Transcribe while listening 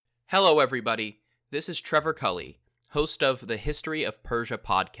Hello, everybody. This is Trevor Cully, host of the History of Persia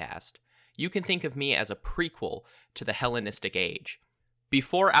podcast. You can think of me as a prequel to the Hellenistic Age.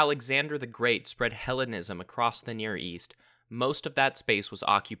 Before Alexander the Great spread Hellenism across the Near East, most of that space was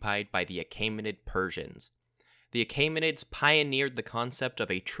occupied by the Achaemenid Persians. The Achaemenids pioneered the concept of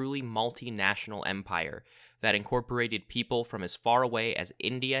a truly multinational empire that incorporated people from as far away as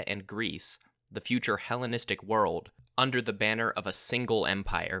India and Greece, the future Hellenistic world, under the banner of a single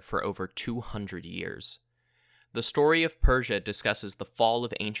empire for over 200 years. The story of Persia discusses the fall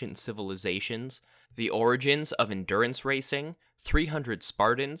of ancient civilizations, the origins of endurance racing, 300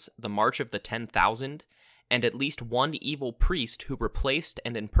 Spartans, the March of the 10,000, and at least one evil priest who replaced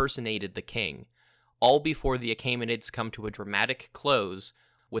and impersonated the king, all before the Achaemenids come to a dramatic close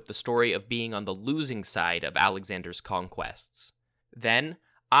with the story of being on the losing side of Alexander's conquests. Then,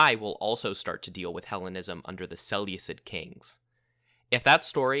 I will also start to deal with Hellenism under the Seleucid kings. If that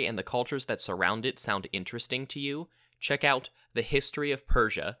story and the cultures that surround it sound interesting to you, check out The History of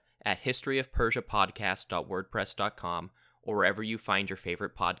Persia at historyofpersiapodcast.wordpress.com or wherever you find your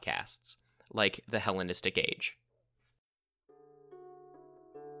favorite podcasts, like The Hellenistic Age.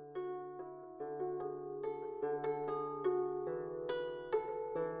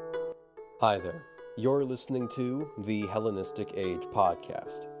 Hi there. You're listening to the Hellenistic Age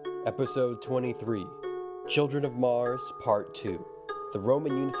podcast, episode 23, Children of Mars, Part 2, the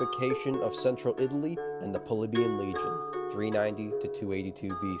Roman Unification of Central Italy and the Polybian Legion, 390 to 282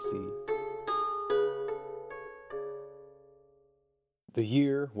 BC. The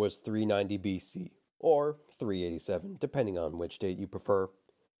year was 390 BC, or 387, depending on which date you prefer.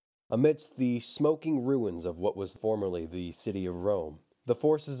 Amidst the smoking ruins of what was formerly the city of Rome, the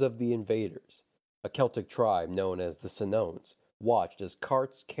forces of the invaders, a Celtic tribe known as the Senones, watched as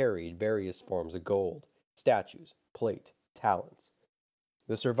carts carried various forms of gold, statues, plate, talents.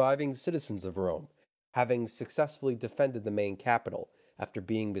 The surviving citizens of Rome, having successfully defended the main capital after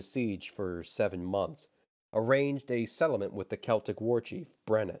being besieged for 7 months, arranged a settlement with the Celtic war chief,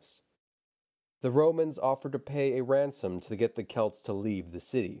 Brennus. The Romans offered to pay a ransom to get the Celts to leave the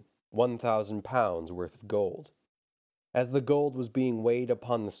city, 1,000 pounds worth of gold. As the gold was being weighed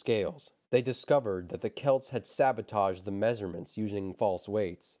upon the scales, they discovered that the Celts had sabotaged the measurements using false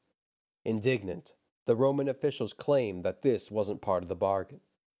weights. Indignant, the Roman officials claimed that this wasn't part of the bargain.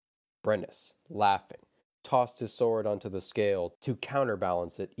 Brennus, laughing, tossed his sword onto the scale to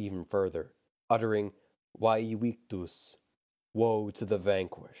counterbalance it even further, uttering, Vae victus, woe to the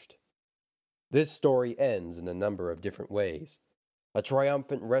vanquished. This story ends in a number of different ways. A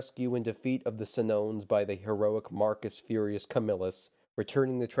triumphant rescue and defeat of the Senones by the heroic Marcus Furius Camillus,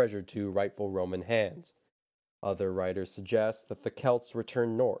 returning the treasure to rightful Roman hands. Other writers suggest that the Celts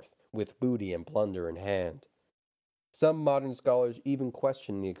returned north, with booty and plunder in hand. Some modern scholars even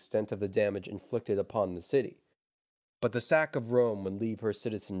question the extent of the damage inflicted upon the city. But the sack of Rome would leave her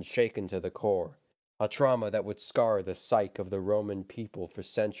citizens shaken to the core, a trauma that would scar the psyche of the Roman people for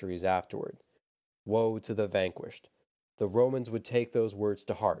centuries afterward. Woe to the vanquished. The Romans would take those words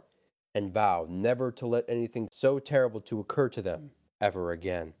to heart, and vow never to let anything so terrible to occur to them ever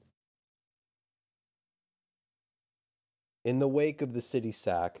again. In the wake of the city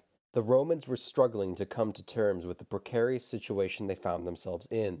sack, the Romans were struggling to come to terms with the precarious situation they found themselves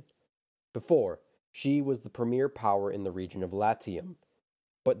in. Before, she was the premier power in the region of Latium,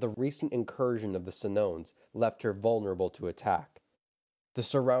 but the recent incursion of the Senones left her vulnerable to attack. The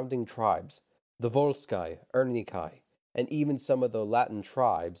surrounding tribes, the Volsci, Ernici, and even some of the Latin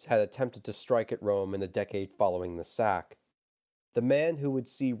tribes had attempted to strike at Rome in the decade following the sack. The man who would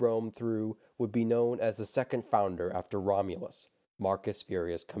see Rome through would be known as the second founder after Romulus, Marcus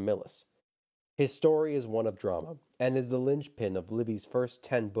Furius Camillus. His story is one of drama, and is the linchpin of Livy's first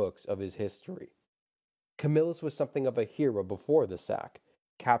 10 books of his history. Camillus was something of a hero before the sack,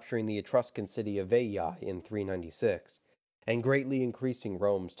 capturing the Etruscan city of Veii in 396, and greatly increasing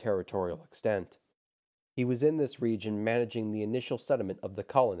Rome's territorial extent. He was in this region managing the initial settlement of the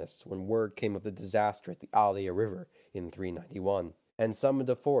colonists when word came of the disaster at the Allia River in 391, and summoned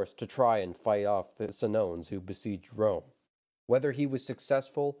a force to try and fight off the Senones who besieged Rome. Whether he was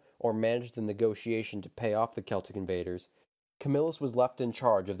successful or managed the negotiation to pay off the Celtic invaders, Camillus was left in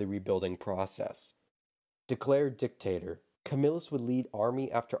charge of the rebuilding process. Declared dictator, Camillus would lead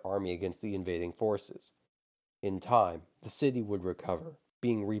army after army against the invading forces. In time, the city would recover,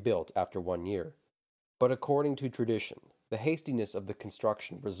 being rebuilt after 1 year. But according to tradition, the hastiness of the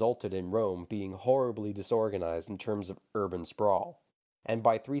construction resulted in Rome being horribly disorganized in terms of urban sprawl, and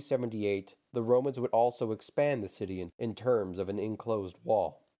by 378, the Romans would also expand the city in terms of an enclosed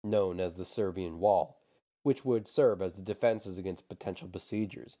wall, known as the Servian Wall, which would serve as the defenses against potential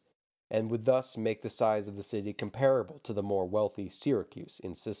besiegers, and would thus make the size of the city comparable to the more wealthy Syracuse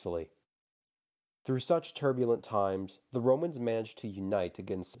in Sicily. Through such turbulent times, the Romans managed to unite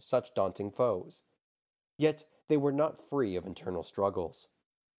against such daunting foes. Yet they were not free of internal struggles.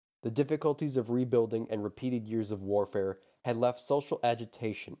 The difficulties of rebuilding and repeated years of warfare had left social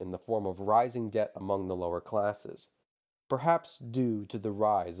agitation in the form of rising debt among the lower classes, perhaps due to the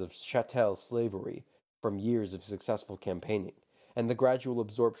rise of chattel slavery from years of successful campaigning and the gradual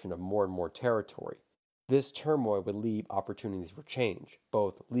absorption of more and more territory. This turmoil would leave opportunities for change,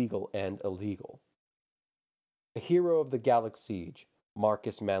 both legal and illegal. A hero of the Gallic siege,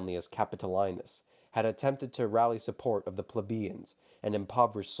 Marcus Manlius Capitolinus, had attempted to rally support of the plebeians and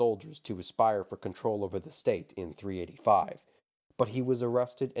impoverished soldiers to aspire for control over the state in 385, but he was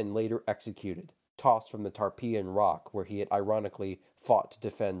arrested and later executed, tossed from the Tarpeian rock where he had ironically fought to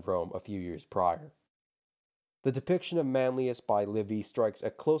defend Rome a few years prior. The depiction of Manlius by Livy strikes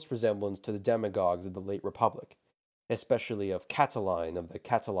a close resemblance to the demagogues of the late Republic, especially of Catiline of the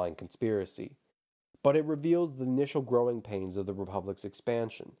Catiline conspiracy, but it reveals the initial growing pains of the Republic's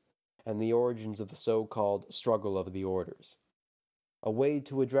expansion and the origins of the so-called struggle of the orders. A way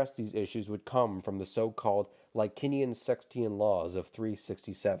to address these issues would come from the so-called Licinian Sextian laws of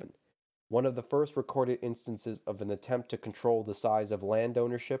 367, one of the first recorded instances of an attempt to control the size of land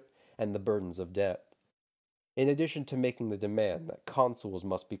ownership and the burdens of debt. In addition to making the demand that consuls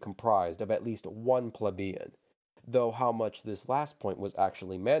must be comprised of at least one plebeian, though how much this last point was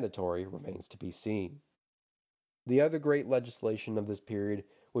actually mandatory remains to be seen. The other great legislation of this period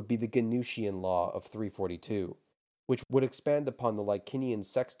would be the Ganutian Law of 342, which would expand upon the Licinian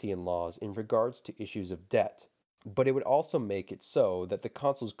Sextian laws in regards to issues of debt, but it would also make it so that the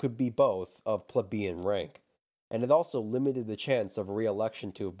consuls could be both of plebeian rank, and it also limited the chance of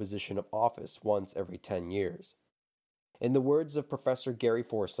re-election to a position of office once every 10 years. In the words of Professor Gary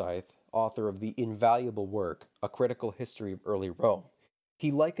Forsyth, author of the invaluable work, A Critical History of Early Rome, he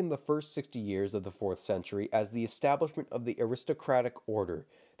likened the first 60 years of the 4th century as the establishment of the aristocratic order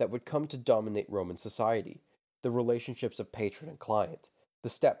that would come to dominate Roman society, the relationships of patron and client, the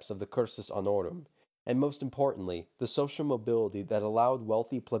steps of the cursus honorum, and most importantly, the social mobility that allowed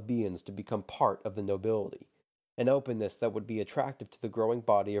wealthy plebeians to become part of the nobility, an openness that would be attractive to the growing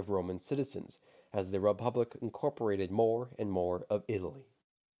body of Roman citizens as the Republic incorporated more and more of Italy.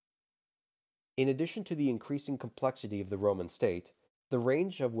 In addition to the increasing complexity of the Roman state, the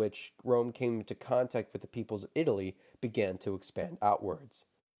range of which Rome came into contact with the peoples of Italy began to expand outwards.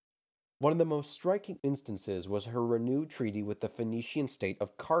 One of the most striking instances was her renewed treaty with the Phoenician state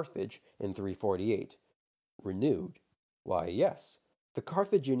of Carthage in 348. Renewed? Why, yes, the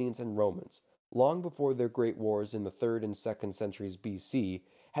Carthaginians and Romans, long before their great wars in the 3rd and 2nd centuries BC,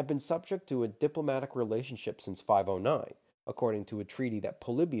 had been subject to a diplomatic relationship since 509, according to a treaty that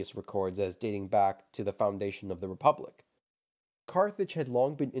Polybius records as dating back to the foundation of the Republic. Carthage had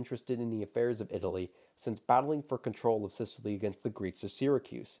long been interested in the affairs of Italy since battling for control of Sicily against the Greeks of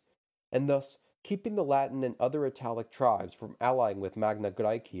Syracuse, and thus keeping the Latin and other Italic tribes from allying with Magna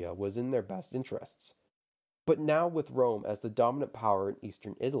Graecia was in their best interests. But now with Rome as the dominant power in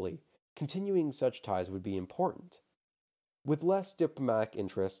eastern Italy, continuing such ties would be important. With less diplomatic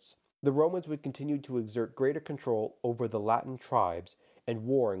interests, the Romans would continue to exert greater control over the Latin tribes and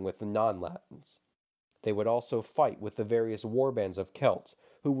warring with the non-Latins. They would also fight with the various warbands of Celts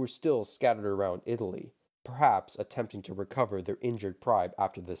who were still scattered around Italy, perhaps attempting to recover their injured pride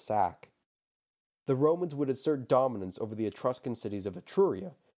after the sack. The Romans would assert dominance over the Etruscan cities of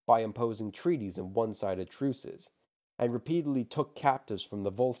Etruria by imposing treaties and one-sided truces, and repeatedly took captives from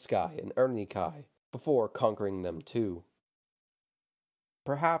the Volsci and Ernici before conquering them too.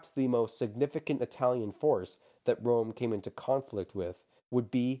 Perhaps the most significant Italian force that Rome came into conflict with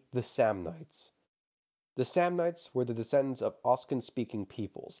would be the Samnites. The Samnites were the descendants of Oscan-speaking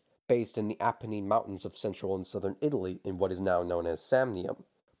peoples, based in the Apennine Mountains of central and southern Italy in what is now known as Samnium.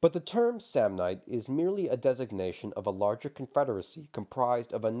 But the term Samnite is merely a designation of a larger confederacy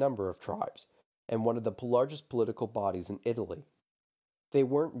comprised of a number of tribes, and one of the largest political bodies in Italy. They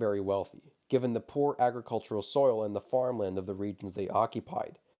weren't very wealthy, given the poor agricultural soil and the farmland of the regions they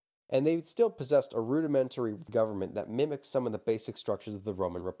occupied, and they still possessed a rudimentary government that mimicked some of the basic structures of the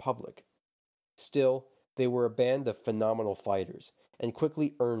Roman Republic. Still, they were a band of phenomenal fighters, and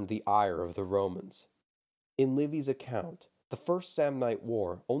quickly earned the ire of the Romans. In Livy's account, the First Samnite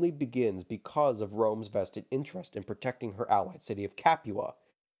War only begins because of Rome's vested interest in protecting her allied city of Capua,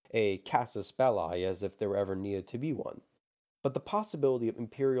 a casus belli as if there were ever needed to be one. But the possibility of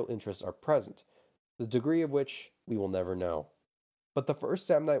imperial interests are present, the degree of which we will never know. But the First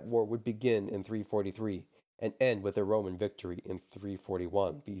Samnite War would begin in 343, and end with a Roman victory in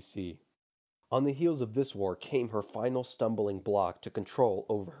 341 BC. On the heels of this war came her final stumbling block to control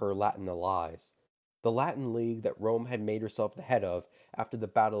over her Latin allies. The Latin League that Rome had made herself the head of after the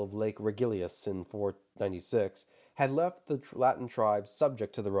Battle of Lake Regillus in 496 had left the Latin tribes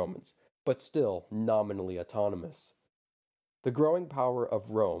subject to the Romans, but still nominally autonomous. The growing power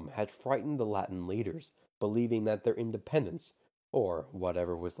of Rome had frightened the Latin leaders, believing that their independence, or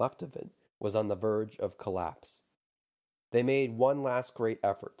whatever was left of it, was on the verge of collapse. They made one last great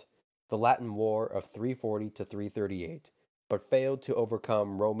effort, the Latin War of 340 to 338, but failed to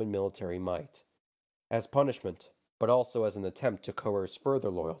overcome Roman military might. As punishment, but also as an attempt to coerce further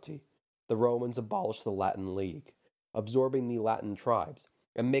loyalty, the Romans abolished the Latin League, absorbing the Latin tribes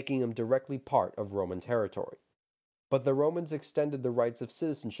and making them directly part of Roman territory. But the Romans extended the rights of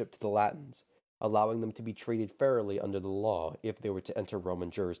citizenship to the Latins, allowing them to be treated fairly under the law if they were to enter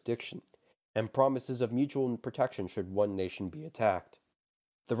Roman jurisdiction, and promises of mutual protection should one nation be attacked.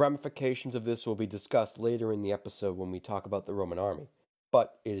 The ramifications of this will be discussed later in the episode when we talk about the Roman army,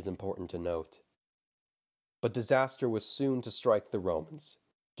 but it is important to note. But disaster was soon to strike the Romans.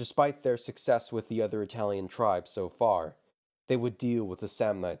 Despite their success with the other Italian tribes so far, they would deal with the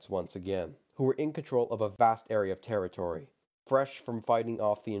Samnites once again, who were in control of a vast area of territory, fresh from fighting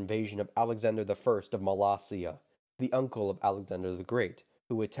off the invasion of Alexander I of Molossia, the uncle of Alexander the Great,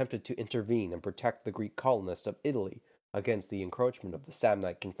 who attempted to intervene and protect the Greek colonists of Italy against the encroachment of the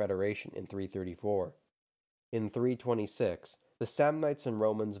Samnite Confederation in 334. In 326, the Samnites and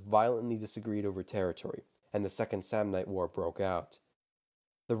Romans violently disagreed over territory, and the Second Samnite War broke out.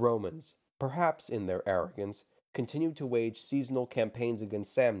 The Romans, perhaps in their arrogance, continued to wage seasonal campaigns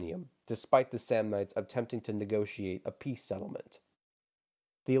against Samnium, despite the Samnites attempting to negotiate a peace settlement.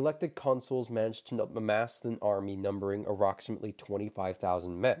 The elected consuls managed to amass an army numbering approximately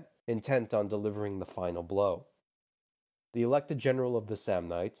 25,000 men, intent on delivering the final blow. The elected general of the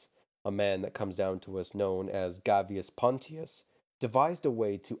Samnites, a man that comes down to us known as Gavius Pontius, devised a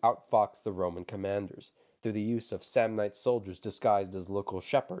way to outfox the Roman commanders through the use of Samnite soldiers disguised as local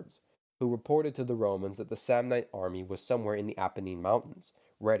shepherds, who reported to the Romans that the Samnite army was somewhere in the Apennine Mountains,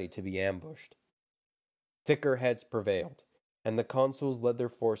 ready to be ambushed. Thicker heads prevailed, and the consuls led their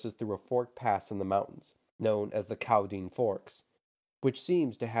forces through a forked pass in the mountains, known as the Caudine Forks, which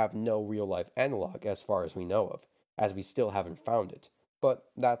seems to have no real-life analog as far as we know of, as we still haven't found it, but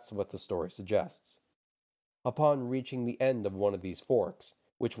that's what the story suggests. Upon reaching the end of one of these forks,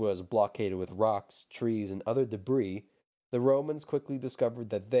 which was blockaded with rocks, trees, and other debris, the Romans quickly discovered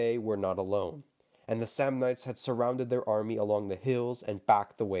that they were not alone, and the Samnites had surrounded their army along the hills and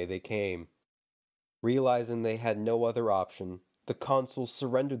back the way they came. Realizing they had no other option, the consuls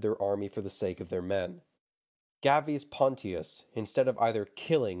surrendered their army for the sake of their men. Gavius Pontius, instead of either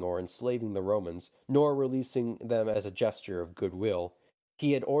killing or enslaving the Romans, nor releasing them as a gesture of goodwill,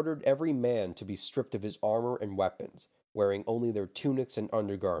 he had ordered every man to be stripped of his armor and weapons, wearing only their tunics and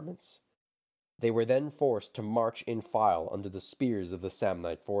undergarments. They were then forced to march in file under the spears of the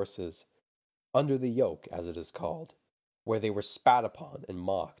Samnite forces, under the yoke, as it is called, where they were spat upon and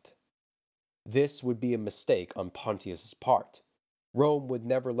mocked. This would be a mistake on Pontius's part. Rome would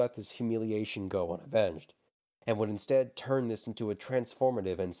never let this humiliation go unavenged, and would instead turn this into a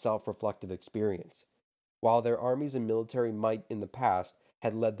transformative and self-reflective experience. While their armies and military might in the past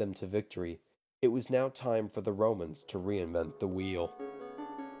had led them to victory, it was now time for the Romans to reinvent the wheel.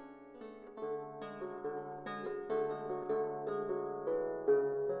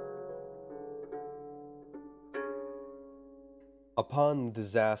 Upon the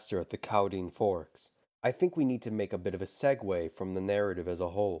disaster at the Caudine Forks, I think we need to make a bit of a segue from the narrative as a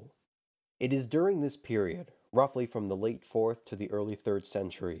whole. It is during this period, roughly from the late 4th to the early 3rd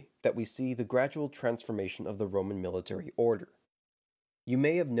century, that we see the gradual transformation of the Roman military order. You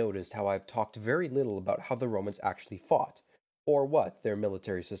may have noticed how I've talked very little about how the Romans actually fought, or what their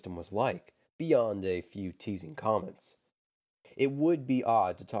military system was like, beyond a few teasing comments. It would be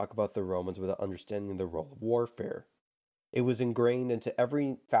odd to talk about the Romans without understanding the role of warfare. It was ingrained into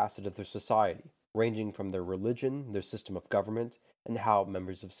every facet of their society, ranging from their religion, their system of government, and how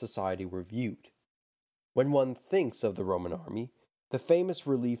members of society were viewed. When one thinks of the Roman army, the famous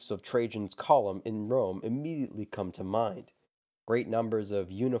reliefs of Trajan's column in Rome immediately come to mind. Great numbers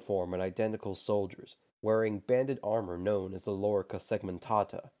of uniform and identical soldiers, wearing banded armor known as the lorica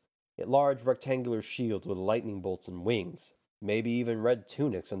segmentata, large rectangular shields with lightning bolts and wings, maybe even red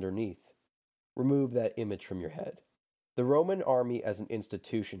tunics underneath. Remove that image from your head. The Roman army as an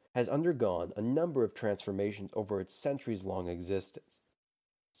institution has undergone a number of transformations over its centuries-long existence.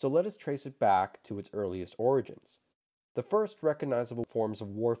 So let us trace it back to its earliest origins. The first recognizable forms of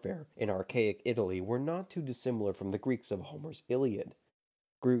warfare in archaic Italy were not too dissimilar from the Greeks of Homer's Iliad.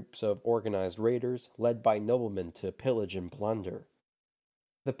 Groups of organized raiders, led by noblemen to pillage and plunder.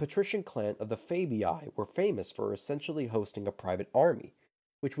 The patrician clan of the Fabii were famous for essentially hosting a private army,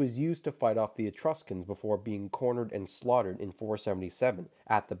 which was used to fight off the Etruscans before being cornered and slaughtered in 477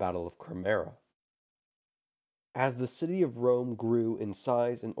 at the Battle of Cremera. As the city of Rome grew in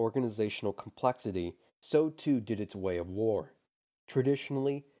size and organizational complexity, so too did its way of war.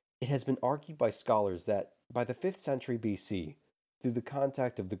 Traditionally, it has been argued by scholars that, by the 5th century BC, through the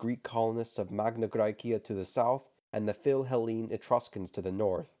contact of the Greek colonists of Magna Graecia to the south and the Philhellene Etruscans to the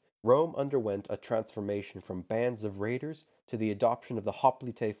north, Rome underwent a transformation from bands of raiders to the adoption of the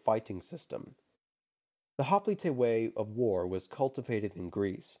hoplite fighting system. The hoplite way of war was cultivated in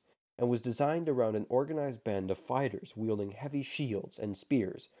Greece, and was designed around an organized band of fighters wielding heavy shields and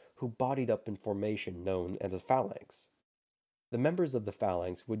spears who bodied up in formation known as a phalanx. The members of the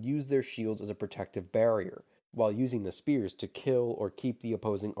phalanx would use their shields as a protective barrier, while using the spears to kill or keep the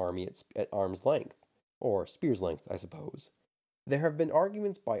opposing army at arm's length, or spear's length, I suppose. There have been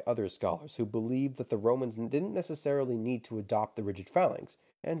arguments by other scholars who believe that the Romans didn't necessarily need to adopt the rigid phalanx,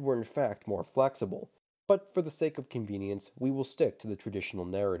 and were in fact more flexible, but for the sake of convenience, we will stick to the traditional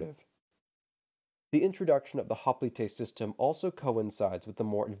narrative. The introduction of the hoplite system also coincides with the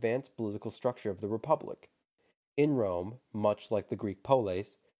more advanced political structure of the Republic. In Rome, much like the Greek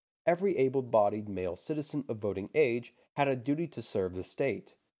polis, every able-bodied male citizen of voting age had a duty to serve the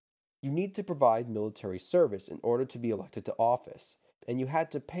state. You need to provide military service in order to be elected to office, and you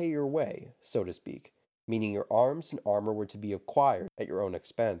had to pay your way, so to speak, meaning your arms and armor were to be acquired at your own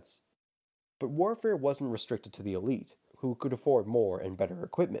expense. But warfare wasn't restricted to the elite, who could afford more and better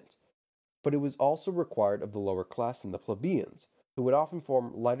equipment, but it was also required of the lower class than the plebeians, who would often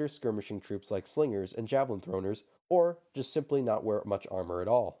form lighter skirmishing troops like slingers and javelin throwners, or just simply not wear much armor at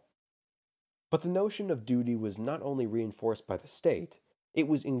all. But the notion of duty was not only reinforced by the state, it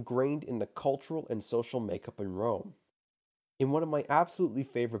was ingrained in the cultural and social makeup in Rome. In one of my absolutely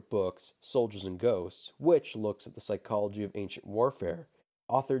favorite books, Soldiers and Ghosts, which looks at the psychology of ancient warfare,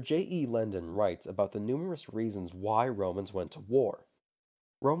 author J.E. Landon writes about the numerous reasons why Romans went to war.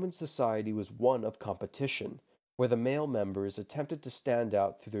 Roman society was one of competition, where the male members attempted to stand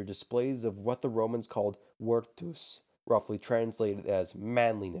out through their displays of what the Romans called virtus, roughly translated as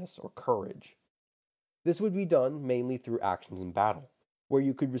manliness or courage. This would be done mainly through actions in battle, where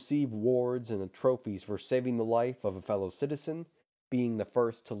you could receive awards and trophies for saving the life of a fellow citizen, being the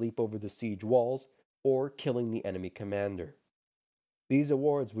first to leap over the siege walls, or killing the enemy commander. These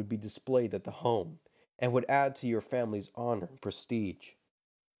awards would be displayed at the home, and would add to your family's honor and prestige.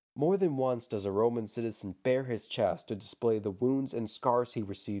 More than once does a Roman citizen bare his chest to display the wounds and scars he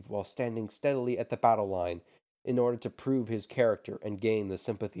received while standing steadily at the battle line in order to prove his character and gain the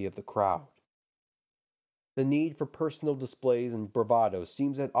sympathy of the crowd. The need for personal displays and bravado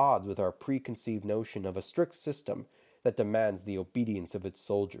seems at odds with our preconceived notion of a strict system that demands the obedience of its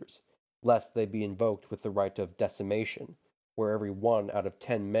soldiers, lest they be invoked with the right of decimation, where every 1 out of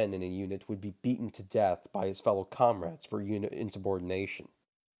 10 men in a unit would be beaten to death by his fellow comrades for unit insubordination.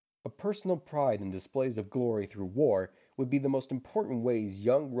 A personal pride and displays of glory through war would be the most important ways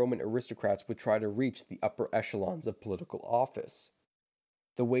young Roman aristocrats would try to reach the upper echelons of political office.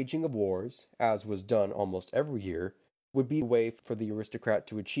 The waging of wars, as was done almost every year, would be a way for the aristocrat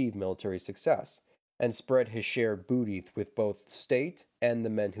to achieve military success, and spread his shared booty with both the state and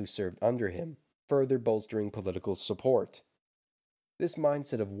the men who served under him, further bolstering political support. This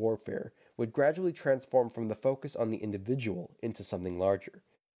mindset of warfare would gradually transform from the focus on the individual into something larger,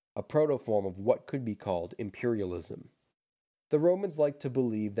 a protoform of what could be called imperialism. The Romans liked to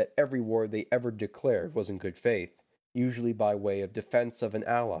believe that every war they ever declared was in good faith, usually by way of defense of an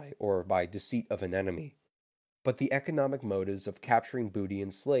ally or by deceit of an enemy. But the economic motives of capturing booty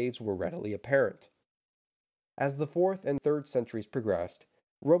and slaves were readily apparent. As the 4th and 3rd centuries progressed,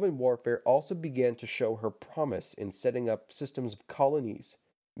 Roman warfare also began to show her promise in setting up systems of colonies,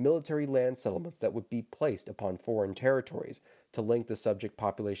 military land settlements that would be placed upon foreign territories to link the subject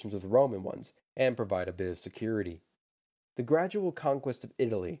populations with Roman ones and provide a bit of security. The gradual conquest of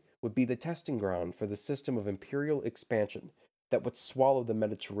Italy would be the testing ground for the system of imperial expansion that would swallow the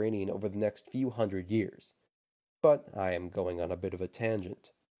Mediterranean over the next few hundred years. But I am going on a bit of a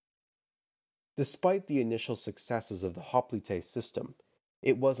tangent. Despite the initial successes of the hoplite system,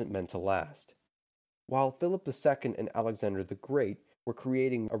 it wasn't meant to last. While Philip II and Alexander the Great were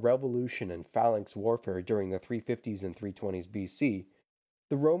creating a revolution in phalanx warfare during the 350s and 320s BC,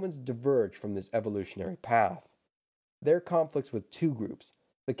 the Romans diverged from this evolutionary path. Their conflicts with two groups,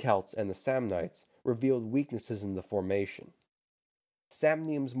 the Celts and the Samnites, revealed weaknesses in the formation.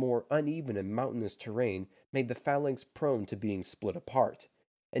 Samnium's more uneven and mountainous terrain made the phalanx prone to being split apart,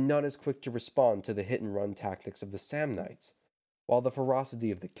 and not as quick to respond to the hit-and-run tactics of the Samnites, while the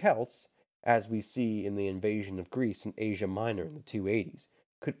ferocity of the Celts, as we see in the invasion of Greece and Asia Minor in the 280s,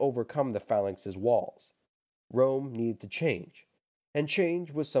 could overcome the phalanx's walls. Rome needed to change, and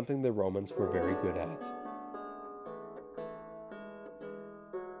change was something the Romans were very good at.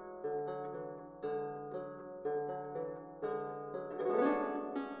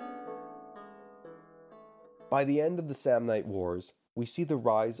 By the end of the Samnite Wars, we see the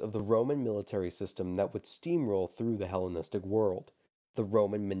rise of the Roman military system that would steamroll through the Hellenistic world, the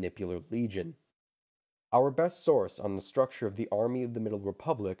Roman Manipular Legion. Our best source on the structure of the army of the Middle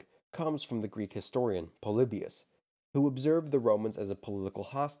Republic comes from the Greek historian Polybius, who observed the Romans as a political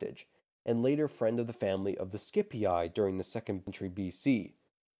hostage, and later friend of the family of the Scipii during the 2nd century BC.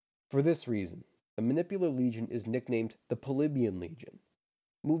 For this reason, the Manipular Legion is nicknamed the Polybian Legion.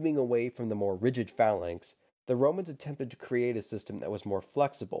 Moving away from the more rigid phalanx, the Romans attempted to create a system that was more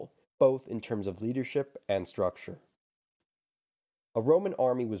flexible, both in terms of leadership and structure. A Roman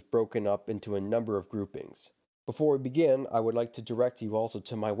army was broken up into a number of groupings. Before we begin, I would like to direct you also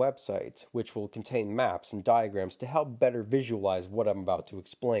to my website, which will contain maps and diagrams to help better visualize what I'm about to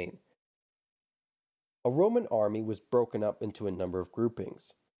explain. A Roman army was broken up into a number of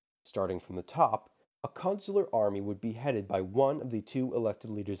groupings. Starting from the top, a consular army would be headed by one of the two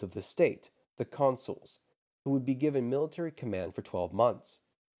elected leaders of the state, the consuls, who would be given military command for 12 months.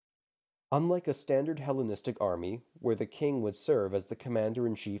 Unlike a standard Hellenistic army, where the king would serve as the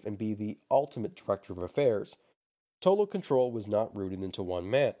commander-in-chief and be the ultimate director of affairs, total control was not rooted into one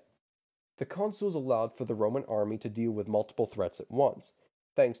man. The consuls allowed for the Roman army to deal with multiple threats at once,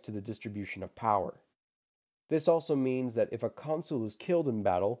 thanks to the distribution of power. This also means that if a consul is killed in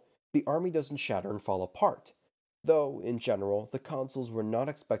battle, the army doesn't shatter and fall apart, though, in general, the consuls were not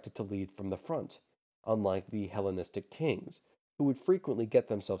expected to lead from the front, unlike the Hellenistic kings, who would frequently get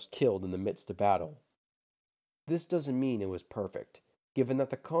themselves killed in the midst of battle. This doesn't mean it was perfect, given that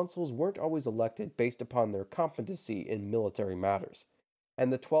the consuls weren't always elected based upon their competency in military matters,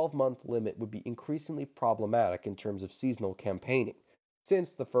 and the 12-month limit would be increasingly problematic in terms of seasonal campaigning,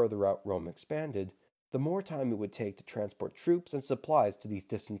 since the further out Rome expanded, the more time it would take to transport troops and supplies to these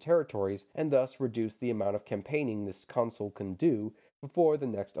distant territories, and thus reduce the amount of campaigning this consul can do before the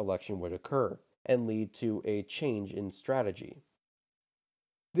next election would occur, and lead to a change in strategy.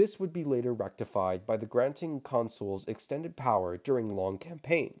 This would be later rectified by the granting consuls extended power during long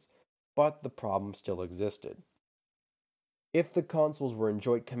campaigns, but the problem still existed. If the consuls were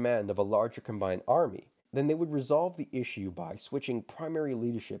enjoyed command of a larger combined army, then they would resolve the issue by switching primary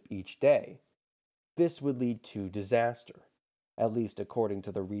leadership each day. This would lead to disaster, at least according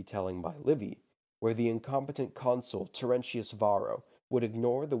to the retelling by Livy, where the incompetent consul Terentius Varro would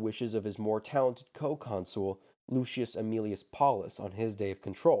ignore the wishes of his more talented co-consul Lucius Aemilius Paulus on his day of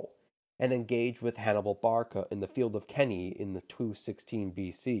control, and engage with Hannibal Barca in the field of Kenny in the 216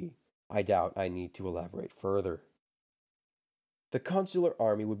 BC. I doubt I need to elaborate further. The consular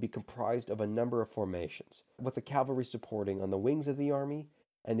army would be comprised of a number of formations, with the cavalry supporting on the wings of the army,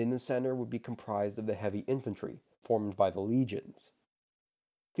 and in the center would be comprised of the heavy infantry, formed by the legions.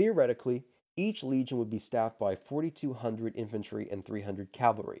 Theoretically, each legion would be staffed by 4,200 infantry and 300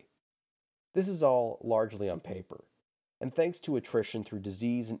 cavalry. This is all largely on paper, and thanks to attrition through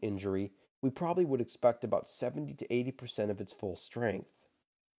disease and injury, we probably would expect about 70 to 80% of its full strength.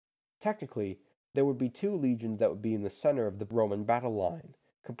 Technically, there would be two legions that would be in the center of the Roman battle line,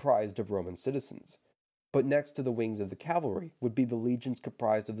 comprised of Roman citizens, but next to the wings of the cavalry would be the legions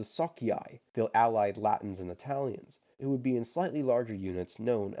comprised of the Socii, the allied Latins and Italians, who would be in slightly larger units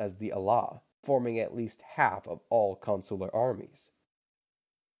known as the Ala, forming at least half of all consular armies.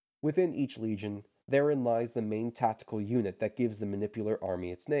 Within each legion, therein lies the main tactical unit that gives the manipular army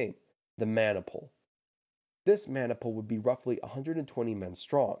its name, the maniple. This maniple would be roughly 120 men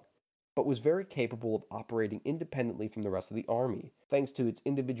strong, but was very capable of operating independently from the rest of the army, thanks to its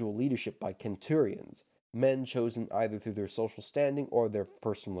individual leadership by centurions, men chosen either through their social standing or their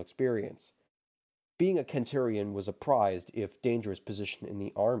personal experience. Being a centurion was a prized, if dangerous, position in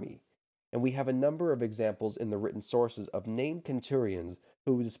the army, and we have a number of examples in the written sources of named centurions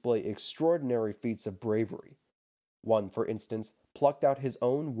who display extraordinary feats of bravery. One, for instance, plucked out his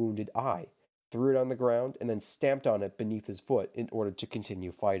own wounded eye, threw it on the ground, and then stamped on it beneath his foot in order to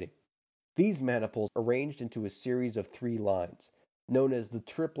continue fighting. These maniples arranged into a series of 3 lines, known as the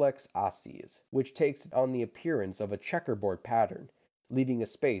triplex asses, which takes on the appearance of a checkerboard pattern, leaving a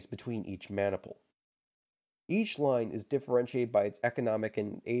space between each maniple. Each line is differentiated by its economic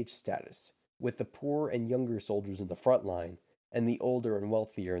and age status, with the poorer and younger soldiers in the front line, and the older and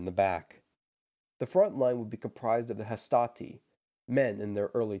wealthier in the back. The front line would be comprised of the hastati, men in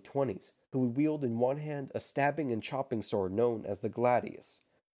their early 20s, who would wield in one hand a stabbing and chopping sword known as the gladius,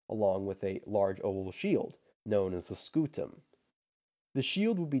 along with a large oval shield known as the scutum. The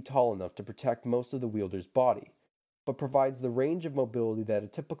shield would be tall enough to protect most of the wielder's body, but provides the range of mobility that a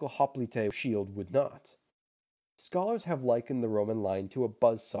typical hoplite shield would not. Scholars have likened the Roman line to a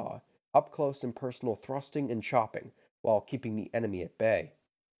buzzsaw, up close and personal thrusting and chopping, while keeping the enemy at bay.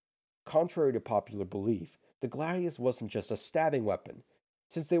 Contrary to popular belief, the gladius wasn't just a stabbing weapon,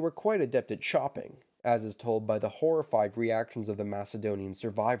 since they were quite adept at chopping, as is told by the horrified reactions of the Macedonian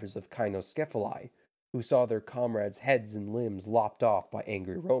survivors of Kynoskephali, who saw their comrades' heads and limbs lopped off by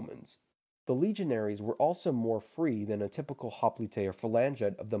angry Romans. The legionaries were also more free than a typical hoplite or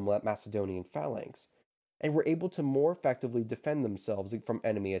phalangite of the Macedonian phalanx, and were able to more effectively defend themselves from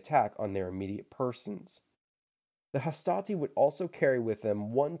enemy attack on their immediate persons. The hastati would also carry with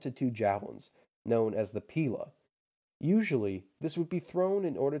them 1 to 2 javelins, known as the pila. Usually, this would be thrown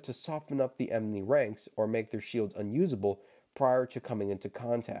in order to soften up the enemy ranks or make their shields unusable prior to coming into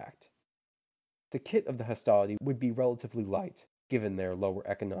contact. The kit of the hastati would be relatively light, given their lower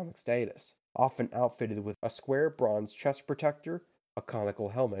economic status, often outfitted with a square bronze chest protector, a conical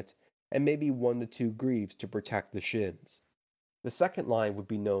helmet, and maybe 1 to 2 greaves to protect the shins. The second line would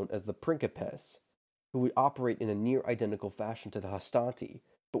be known as the principes, who would operate in a near-identical fashion to the hastati,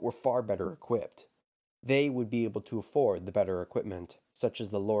 but were far better equipped. They would be able to afford the better equipment, such as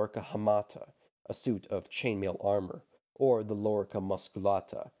the lorica hamata, a suit of chainmail armor, or the lorica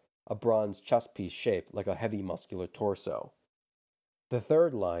musculata, a bronze chest piece shaped like a heavy muscular torso. The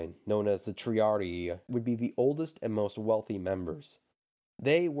third line, known as the triarii, would be the oldest and most wealthy members.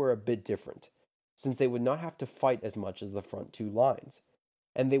 They were a bit different, since they would not have to fight as much as the front 2 lines,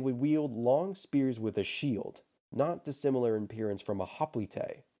 and they would wield long spears with a shield, not dissimilar in appearance from a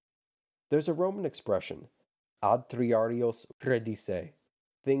hoplite. There's a Roman expression, ad triarios credice,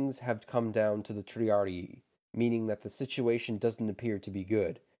 things have come down to the triarii, meaning that the situation doesn't appear to be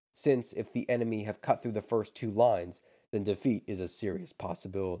good, since if the enemy have cut through the first 2 lines, then defeat is a serious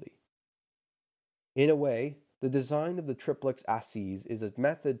possibility. In a way, the design of the triplex asses is a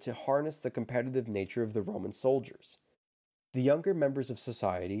method to harness the competitive nature of the Roman soldiers. The younger members of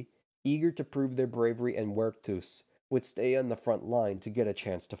society, eager to prove their bravery and virtus, would stay on the front line to get a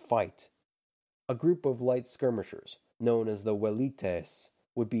chance to fight. A group of light skirmishers, known as the velites,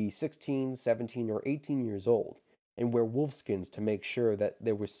 would be 16, 17, or 18 years old, and wear wolfskins to make sure that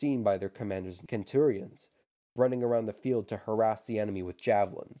they were seen by their commanders and centurions, running around the field to harass the enemy with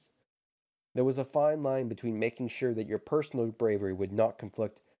javelins. There was a fine line between making sure that your personal bravery would not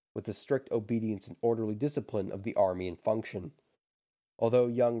conflict with the strict obedience and orderly discipline of the army and function. Although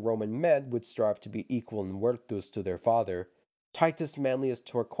young Roman men would strive to be equal in virtus to their father, Titus Manlius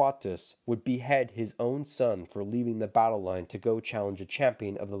Torquatus would behead his own son for leaving the battle line to go challenge a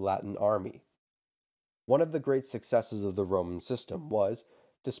champion of the Latin army. One of the great successes of the Roman system was,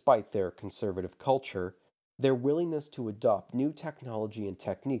 despite their conservative culture, their willingness to adopt new technology and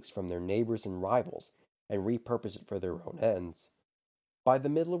techniques from their neighbors and rivals and repurpose it for their own ends. By the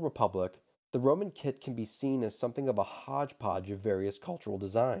Middle Republic, the Roman kit can be seen as something of a hodgepodge of various cultural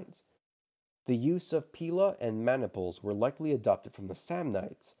designs. The use of pila and maniples were likely adopted from the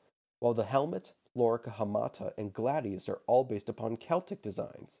Samnites, while the helmet, lorica hamata, and gladius are all based upon Celtic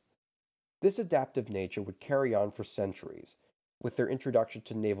designs. This adaptive nature would carry on for centuries, with their introduction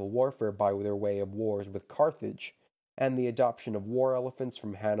to naval warfare by their way of wars with Carthage, and the adoption of war elephants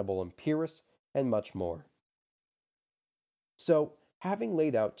from Hannibal and Pyrrhus, and much more. So, having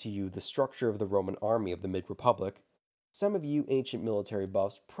laid out to you the structure of the Roman army of the mid-Republic, some of you ancient military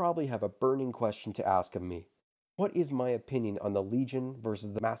buffs probably have a burning question to ask of me. What is my opinion on the legion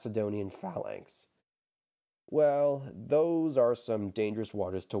versus the Macedonian phalanx? Well, those are some dangerous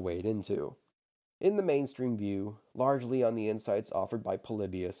waters to wade into. In the mainstream view, largely on the insights offered by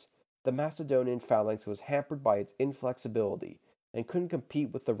Polybius, the Macedonian phalanx was hampered by its inflexibility and couldn't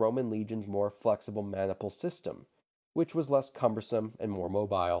compete with the Roman legion's more flexible maniple system, which was less cumbersome and more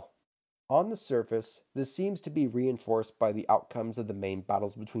mobile. On the surface, this seems to be reinforced by the outcomes of the main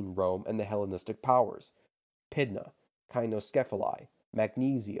battles between Rome and the Hellenistic powers, Pydna, Kynoskephali,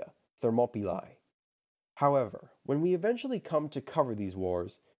 Magnesia, Thermopylae. However, when we eventually come to cover these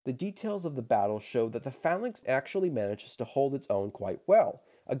wars, the details of the battle show that the phalanx actually manages to hold its own quite well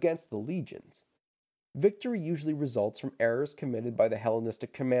against the legions. Victory usually results from errors committed by the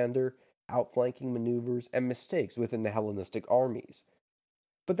Hellenistic commander, outflanking maneuvers, and mistakes within the Hellenistic armies.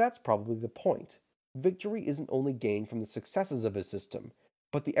 But that's probably the point. Victory isn't only gained from the successes of a system,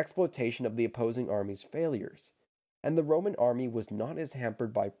 but the exploitation of the opposing army's failures. And the Roman army was not as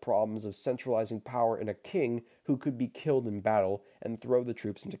hampered by problems of centralizing power in a king who could be killed in battle and throw the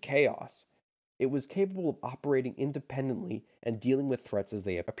troops into chaos. It was capable of operating independently and dealing with threats as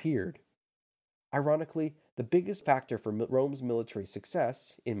they appeared. Ironically, the biggest factor for Rome's military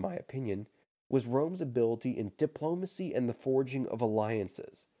success, in my opinion, was Rome's ability in diplomacy and the forging of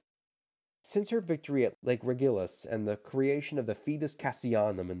alliances. Since her victory at Lake Regillus and the creation of the Fidus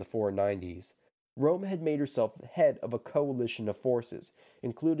Cassianum in the 490s, Rome had made herself the head of a coalition of forces,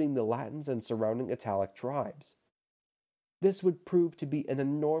 including the Latins and surrounding Italic tribes. This would prove to be an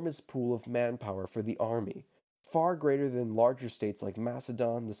enormous pool of manpower for the army, far greater than larger states like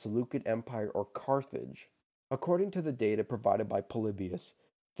Macedon, the Seleucid Empire, or Carthage. According to the data provided by Polybius,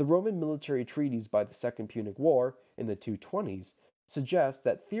 the Roman military treaties by the Second Punic War in the 220s suggest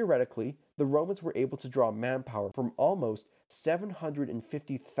that theoretically the Romans were able to draw manpower from almost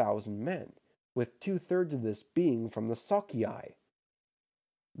 750,000 men, with 2/3 of this being from the Socii.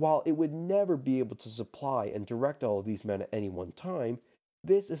 While it would never be able to supply and direct all of these men at any one time,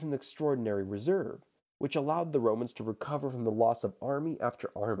 this is an extraordinary reserve, which allowed the Romans to recover from the loss of army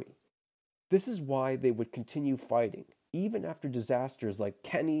after army. This is why they would continue fighting, even after disasters like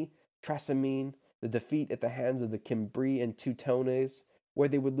Kenny, Trasimene, the defeat at the hands of the Cimbri and Teutones, where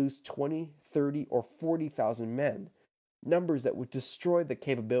they would lose 20, 30, or 40,000 men, numbers that would destroy the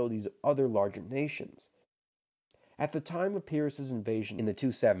capabilities of other larger nations. At the time of Pyrrhus' invasion in the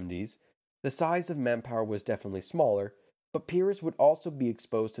 270s, the size of manpower was definitely smaller, but Pyrrhus would also be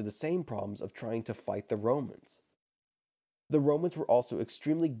exposed to the same problems of trying to fight the Romans. The Romans were also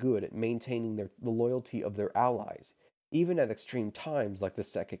extremely good at maintaining the loyalty of their allies, even at extreme times like the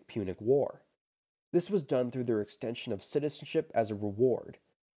Second Punic War. This was done through their extension of citizenship as a reward,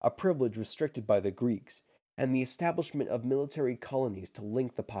 a privilege restricted by the Greeks, and the establishment of military colonies to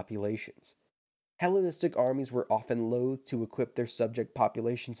link the populations. Hellenistic armies were often loath to equip their subject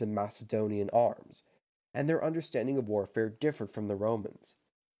populations in Macedonian arms, and their understanding of warfare differed from the Romans.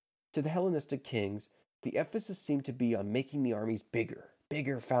 To the Hellenistic kings, the emphasis seemed to be on making the armies bigger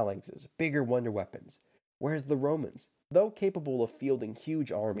phalanxes, bigger wonder weapons, whereas the Romans, though capable of fielding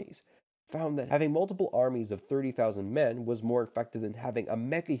huge armies, found that having multiple armies of 30,000 men was more effective than having a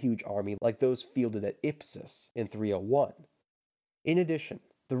mega-huge army like those fielded at Ipsus in 301. In addition,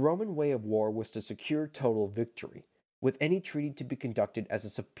 the Roman way of war was to secure total victory, with any treaty to be conducted as a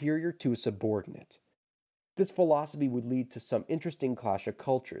superior to a subordinate. This philosophy would lead to some interesting clash of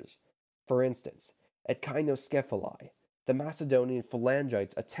cultures. For instance, at Kynoskephalae, the Macedonian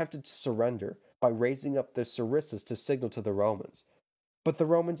Phalangites attempted to surrender by raising up the Sarissas to signal to the Romans, but the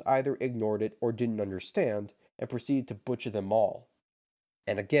Romans either ignored it or didn't understand and proceeded to butcher them all.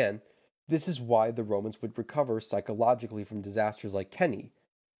 And again, this is why the Romans would recover psychologically from disasters like Kenny,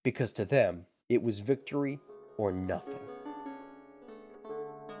 because to them, it was victory or nothing.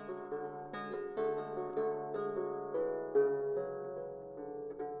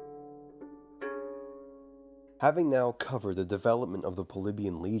 Having now covered the development of the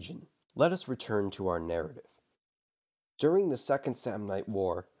Polybian Legion, let us return to our narrative. During the Second Samnite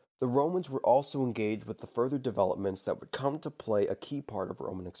War, the Romans were also engaged with the further developments that would come to play a key part of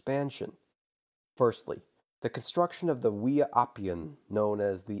Roman expansion. Firstly, the construction of the Via Appian, known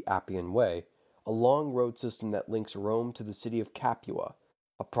as the Appian Way, a long road system that links Rome to the city of Capua,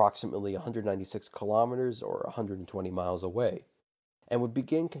 approximately 196 kilometers or 120 miles away, and would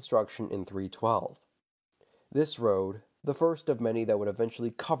begin construction in 312. This road, the first of many that would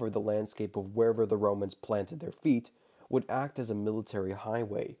eventually cover the landscape of wherever the Romans planted their feet, would act as a military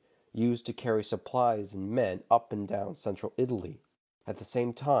highway, used to carry supplies and men up and down central Italy. At the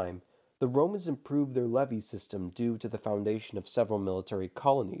same time, the Romans improved their levee system due to the foundation of several military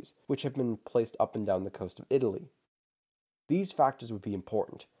colonies, which had been placed up and down the coast of Italy. These factors would be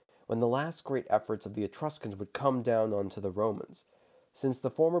important when the last great efforts of the Etruscans would come down onto the Romans, since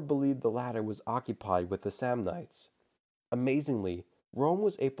the former believed the latter was occupied with the Samnites. Amazingly, Rome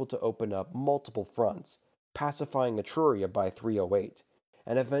was able to open up multiple fronts, pacifying Etruria by 308,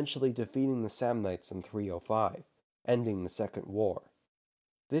 and eventually defeating the Samnites in 305, ending the Second War.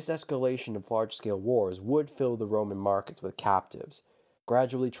 This escalation of large-scale wars would fill the Roman markets with captives,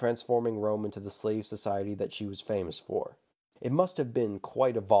 gradually transforming Rome into the slave society that she was famous for. It must have been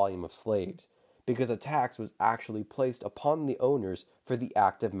quite a volume of slaves, because a tax was actually placed upon the owners for the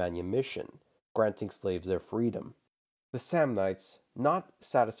act of manumission, granting slaves their freedom. The Samnites, not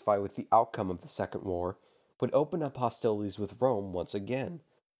satisfied with the outcome of the Second War, would open up hostilities with Rome once again,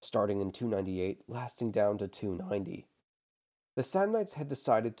 starting in 298, lasting down to 290. The Samnites had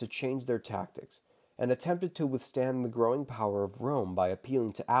decided to change their tactics, and attempted to withstand the growing power of Rome by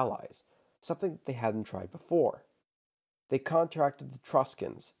appealing to allies, something that they hadn't tried before. They contracted the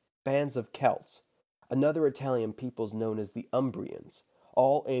Etruscans, bands of Celts, another Italian peoples known as the Umbrians,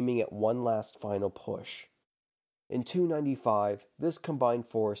 all aiming at one last final push. In 295, this combined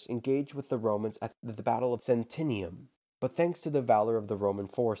force engaged with the Romans at the Battle of Centinium, but thanks to the valor of the Roman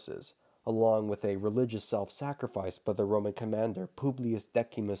forces, along with a religious self-sacrifice by the Roman commander Publius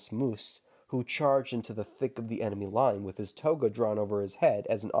Decimus Mus, who charged into the thick of the enemy line with his toga drawn over his head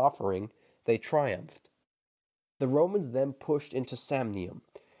as an offering, they triumphed. The Romans then pushed into Samnium,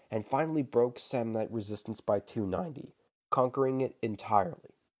 and finally broke Samnite resistance by 290, conquering it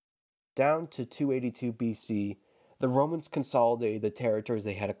entirely. Down to 282 BC, the Romans consolidated the territories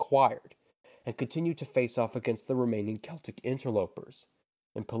they had acquired, and continued to face off against the remaining Celtic interlopers.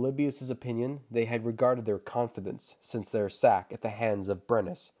 In Polybius' opinion, they had regarded their confidence since their sack at the hands of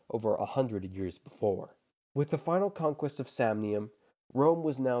Brennus over 100 years before. With the final conquest of Samnium, Rome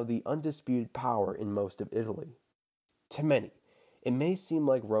was now the undisputed power in most of Italy. To many, it may seem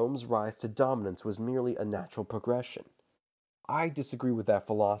like Rome's rise to dominance was merely a natural progression. I disagree with that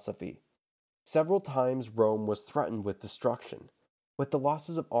philosophy. Several times Rome was threatened with destruction, with the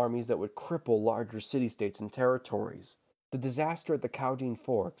losses of armies that would cripple larger city-states and territories. The disaster at the Caudine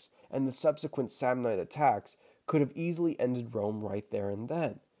Forks and the subsequent Samnite attacks could have easily ended Rome right there and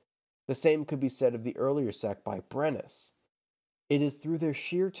then. The same could be said of the earlier sack by Brennus. It is through their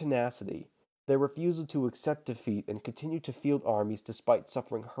sheer tenacity, their refusal to accept defeat and continue to field armies despite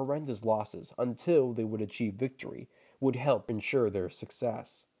suffering horrendous losses until they would achieve victory, would help ensure their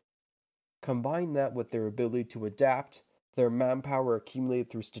success. Combine that with their ability to adapt, their manpower accumulated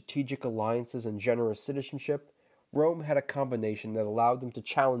through strategic alliances and generous citizenship, Rome had a combination that allowed them to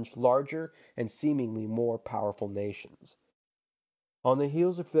challenge larger and seemingly more powerful nations. On the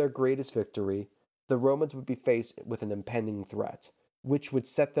heels of their greatest victory, the Romans would be faced with an impending threat, which would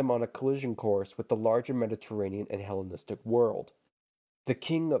set them on a collision course with the larger Mediterranean and Hellenistic world. The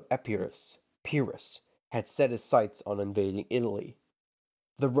king of Epirus, Pyrrhus, had set his sights on invading Italy.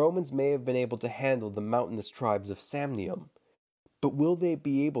 The Romans may have been able to handle the mountainous tribes of Samnium, but will they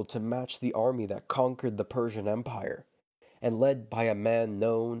be able to match the army that conquered the Persian Empire, and led by a man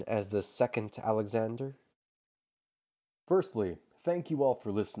known as the Second Alexander? Firstly, thank you all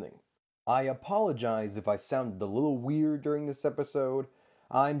for listening. I apologize if I sounded a little weird during this episode.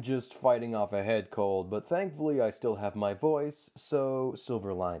 I'm just fighting off a head cold, but thankfully I still have my voice, so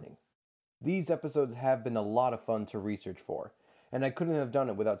silver lining. These episodes have been a lot of fun to research for, and I couldn't have done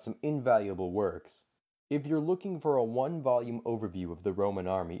it without some invaluable works. If you're looking for a one-volume overview of the Roman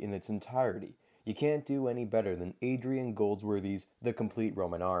army in its entirety, you can't do any better than Adrian Goldsworthy's The Complete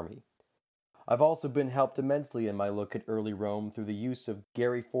Roman Army. I've also been helped immensely in my look at early Rome through the use of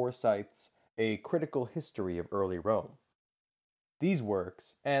Gary Forsyth's A Critical History of Early Rome. These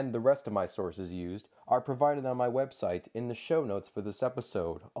works, and the rest of my sources used, are provided on my website in the show notes for this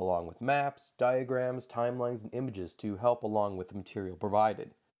episode, along with maps, diagrams, timelines, and images to help along with the material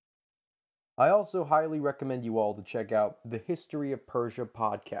provided. I also highly recommend you all to check out the History of Persia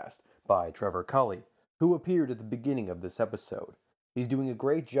podcast by Trevor Cully, who appeared at the beginning of this episode. He's doing a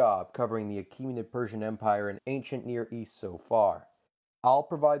great job covering the Achaemenid Persian Empire and ancient Near East so far. I'll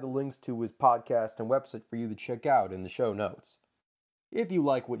provide the links to his podcast and website for you to check out in the show notes. If you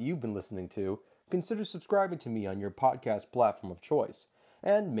like what you've been listening to, consider subscribing to me on your podcast platform of choice,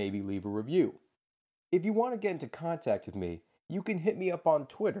 and maybe leave a review. If you want to get into contact with me, you can hit me up on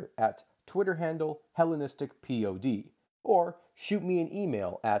Twitter at Twitter handle HellenisticPod, or shoot me an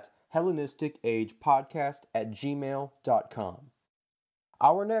email at HellenisticAgePodcast@gmail.com.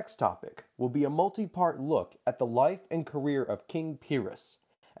 Our next topic will be a multi-part look at the life and career of King Pyrrhus,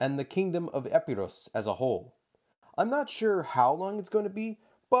 and the kingdom of Epirus as a whole. I'm not sure how long it's going to be,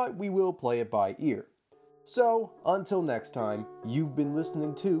 but we will play it by ear. So, until next time, you've been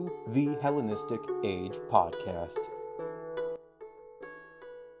listening to the Hellenistic Age Podcast.